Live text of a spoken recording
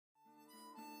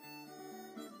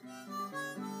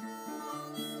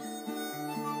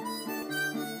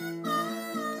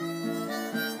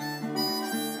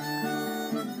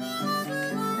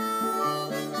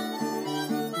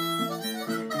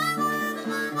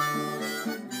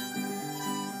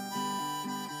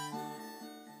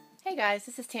guys,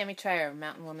 this is Tammy Trayer,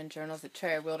 Mountain Woman Journals at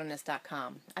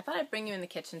TrayerWilderness.com. I thought I'd bring you in the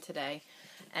kitchen today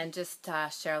and just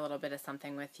share a little bit of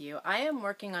something with you. I am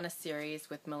working on a series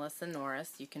with Melissa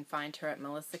Norris. You can find her at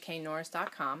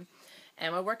melissaknorris.com.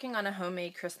 And we're working on a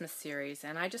homemade Christmas series.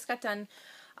 And I just got done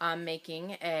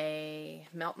making a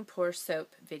melt and pour soap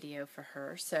video for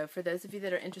her. So for those of you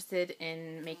that are interested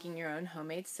in making your own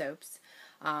homemade soaps,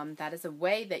 that is a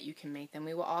way that you can make them.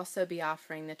 We will also be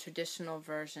offering the traditional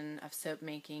version of soap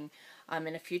making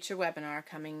in a future webinar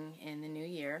coming in the new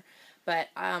year. But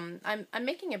I'm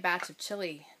making a batch of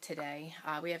chili today.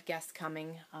 We have guests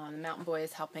coming. The Mountain Boy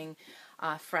is helping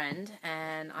a friend,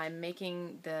 and I'm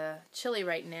making the chili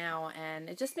right now, and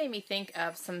it just made me think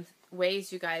of some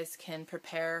ways you guys can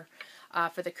prepare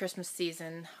for the Christmas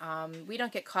season. We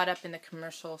don't get caught up in the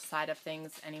commercial side of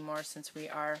things anymore since we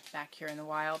are back here in the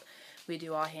wild. We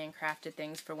do all handcrafted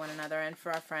things for one another and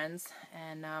for our friends.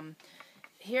 And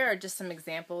here are just some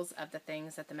examples of the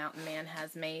things that the Mountain Man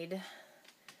has made.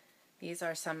 These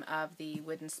are some of the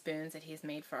wooden spoons that he's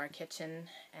made for our kitchen,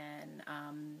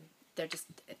 and they're just,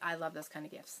 I love those kind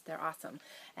of gifts. They're awesome.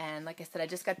 And like I said, I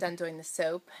just got done doing the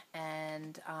soap,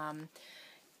 and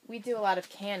we do a lot of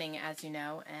canning, as you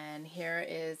know, and here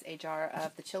is a jar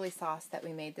of the chili sauce that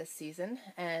we made this season.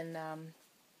 And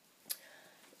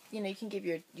you know, you can give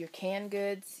your canned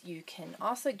goods. You can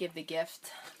also give the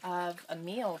gift of a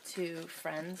meal to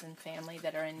friends and family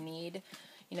that are in need.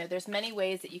 You know, there's many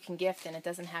ways that you can gift, and it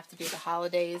doesn't have to be the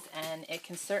holidays, and it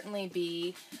can certainly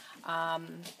be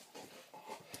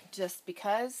just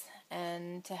because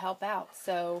and to help out.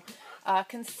 So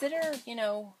consider, you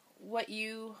know, what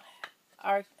you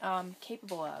are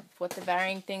capable of, what the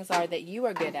varying things are that you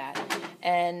are good at,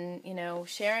 and, you know,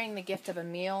 sharing the gift of a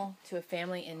meal to a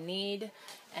family in need,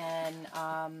 and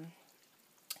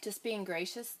just being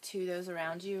gracious to those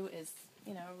around you is,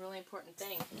 you know, a really important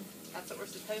thing. That's what we're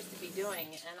supposed to be doing,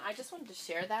 and I just wanted to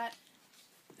share that.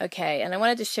 Okay, and I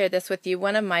wanted to share this with you.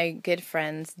 One of my good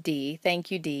friends, Dee, thank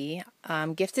you, Dee,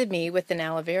 gifted me with an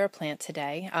aloe vera plant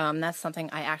today. That's something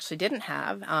I actually didn't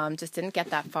have, just didn't get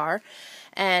that far.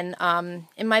 And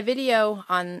in my video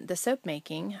on the soap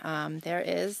making, there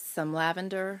is some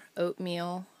lavender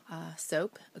oatmeal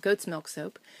soap, goat's milk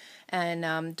soap.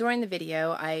 And during the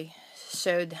video, I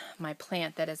showed my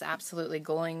plant that is absolutely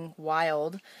going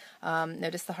wild.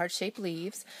 Notice the heart-shaped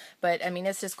leaves, but I mean,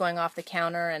 it's just going off the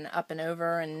counter and up and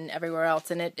over and everywhere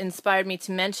else. And it inspired me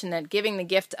to mention that giving the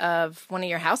gift of one of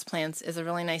your houseplants is a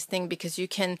really nice thing, because you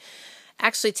can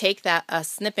actually take that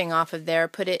snipping off of there,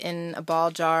 put it in a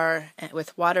ball jar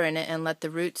with water in it, and let the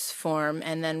roots form,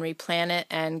 and then replant it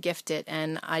and gift it.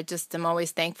 And I just am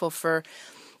always thankful for,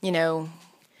 you know,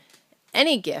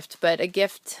 any gift, but a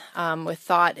gift with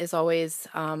thought is always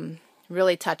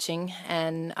really touching,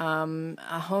 and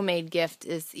a homemade gift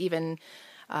is even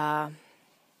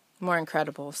more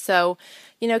incredible. So,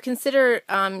 you know, consider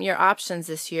your options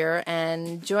this year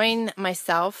and join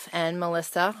myself and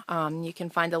Melissa. You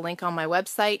can find a link on my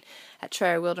website at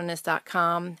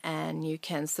TrayerWilderness.com, and you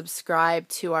can subscribe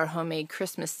to our homemade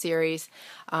Christmas series.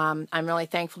 I'm really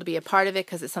thankful to be a part of it,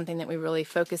 because it's something that we really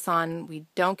focus on. We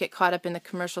don't get caught up in the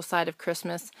commercial side of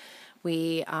Christmas.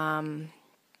 We are,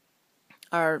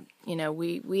 you know,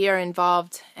 we are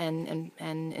involved and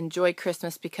enjoy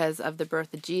Christmas because of the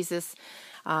birth of Jesus.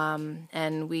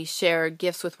 And we share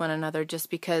gifts with one another just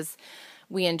because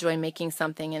we enjoy making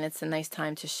something, and it's a nice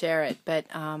time to share it. But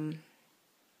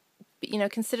you know,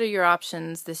 consider your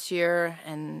options this year,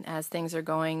 and as things are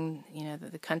going, you know,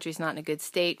 the country's not in a good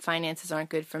state, finances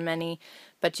aren't good for many,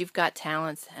 but you've got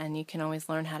talents, and you can always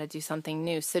learn how to do something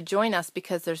new. So join us,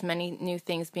 because there's many new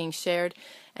things being shared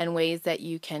and ways that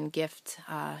you can gift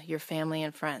your family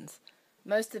and friends.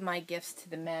 Most of my gifts to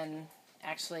the men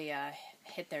actually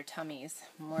hit their tummies,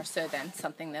 more so than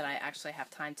something that I actually have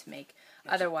time to make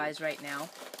otherwise right now.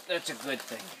 That's a good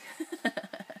thing.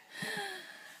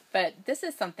 But this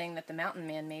is something that the Mountain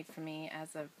Man made for me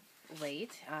as of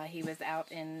late. He was out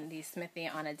in the smithy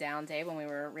on a down day when we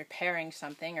were repairing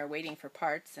something or waiting for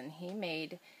parts, and he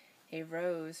made a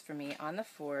rose for me on the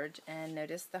forge, and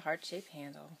notice the heart-shaped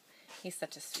handle. He's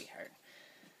such a sweetheart.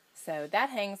 So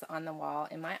that hangs on the wall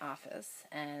in my office,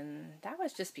 and that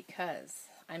was just because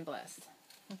I'm blessed.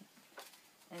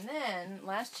 And then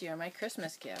last year, my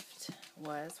Christmas gift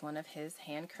was one of his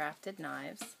handcrafted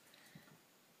knives.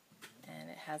 And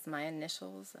it has my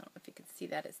initials. I don't know if you can see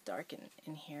that. It's dark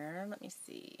in here. Let me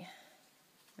see.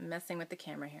 I'm messing with the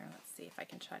camera here. Let's see if I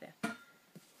can try to...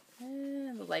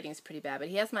 the lighting's pretty bad, but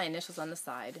he has my initials on the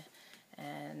side.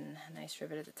 And a nice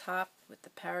rivet at the top with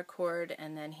the paracord.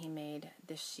 And then he made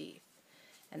this sheath.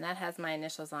 And that has my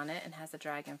initials on it and has a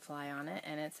dragonfly on it,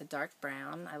 and it's a dark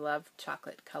brown. I love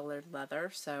chocolate colored leather,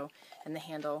 so, and the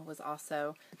handle was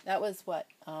also, that was what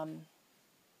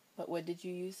wood did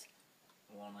you use?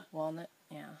 Walnut. Walnut,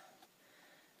 yeah.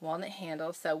 Walnut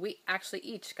handle. So we actually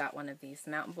each got one of these.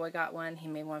 Mountain Boy got one. He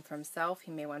made one for himself.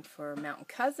 He made one for Mountain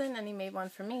Cousin, and he made one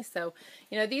for me. So,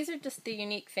 you know, these are just the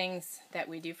unique things that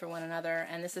we do for one another,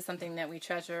 and this is something that we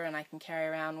treasure and I can carry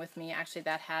around with me. Actually,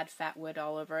 that had fat wood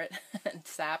all over it and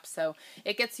sap, so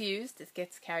it gets used. It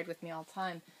gets carried with me all the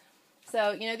time. So,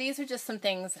 you know, these are just some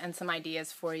things and some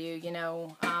ideas for you. You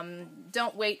know,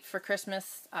 don't wait for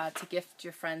Christmas to gift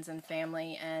your friends and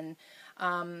family, and,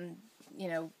 you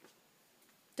know,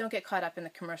 don't get caught up in the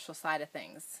commercial side of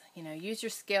things. You know, use your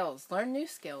skills, learn new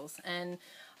skills. And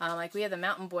like we have the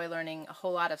Mountain Boy learning a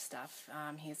whole lot of stuff.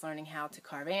 He's learning how to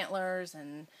carve antlers,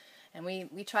 and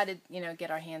we try to, you know, get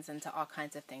our hands into all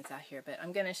kinds of things out here. But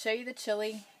I'm going to show you the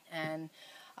chili and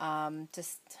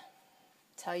just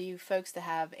tell you folks to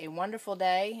have a wonderful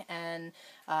day, and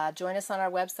join us on our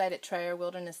website at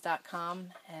TrayerWilderness.com.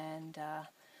 And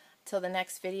till the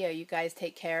next video, you guys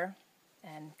take care,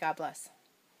 and God bless.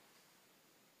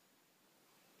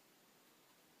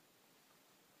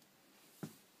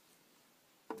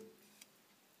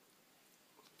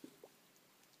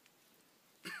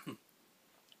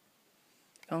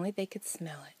 If only they could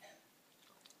smell it.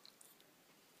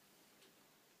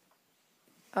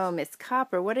 Oh, Miss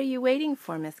Copper, what are you waiting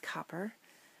for, Miss Copper?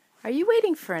 Are you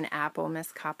waiting for an apple,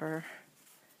 Miss Copper?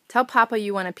 Tell Papa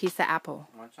you want a piece of apple.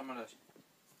 I want some of this.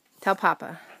 Tell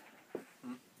Papa.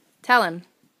 Tell him.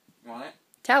 You want it?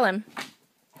 Tell him.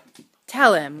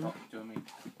 Tell him. Talk to me.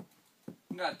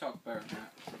 You gotta talk better than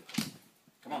that.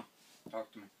 Come on,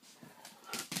 talk to me.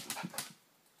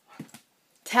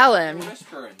 Tell him. You're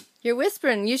whispering. You're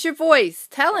whispering. Use your voice.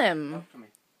 Tell him.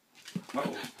 Talk to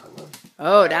me.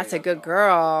 Oh, that's a good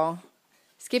girl.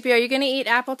 Skippy, are you going to eat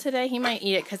apple today? He might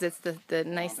eat it because it's the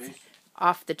nice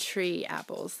off-the-tree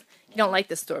apples. You don't like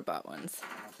the store-bought ones.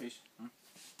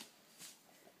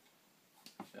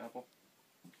 Apple.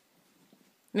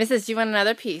 Mrs., do you want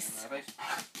another piece?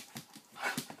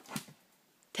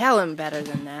 Tell him better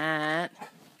than that.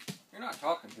 You're not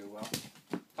talking too well.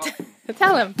 Talk to me.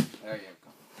 Tell him. There you go.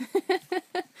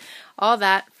 All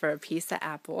that for a piece of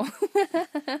apple.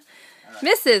 Right.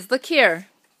 Mrs., look here.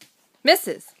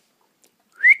 Mrs.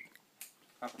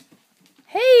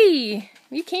 Hey,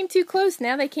 you came too close.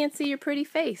 Now they can't see your pretty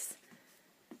face.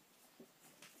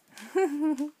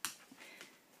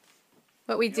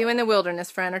 What we do in the wilderness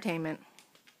for entertainment.